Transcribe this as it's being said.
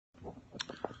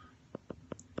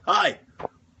Hi.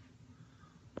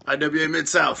 IWA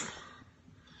Mid-South.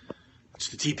 It's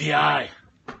the TPI.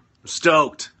 I'm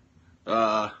stoked.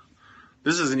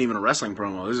 This isn't even a wrestling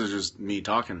promo. This is just me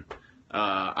talking.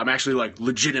 I'm actually, like,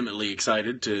 legitimately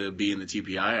excited to be in the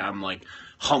TPI. I'm, like,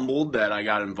 humbled that I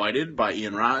got invited by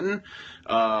Ian Rotten.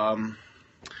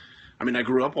 I mean, I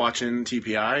grew up watching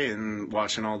TPI and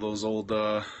watching all those old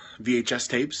VHS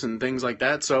tapes and things like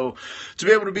that. So to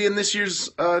be able to be in this year's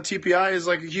TPI is,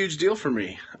 like, a huge deal for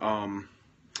me. I'm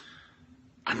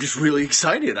just really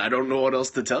excited. I don't know what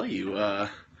else to tell you.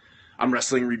 I'm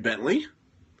wrestling Reed Bentley.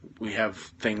 We have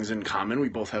things in common. We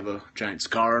both have a giant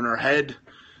scar on our head.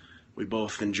 We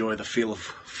both enjoy the feel of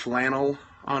flannel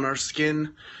on our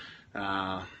skin.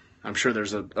 I'm sure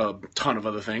there's a ton of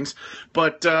other things.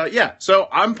 But, yeah, so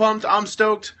I'm pumped. I'm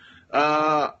stoked.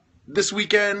 This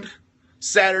weekend,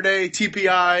 Saturday,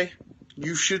 TPI,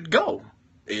 you should go.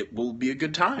 It will be a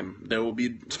good time. There will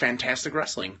be fantastic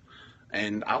wrestling.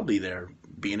 And I'll be there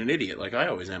being an idiot like I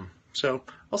always am. So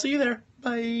I'll see you there.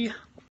 Bye.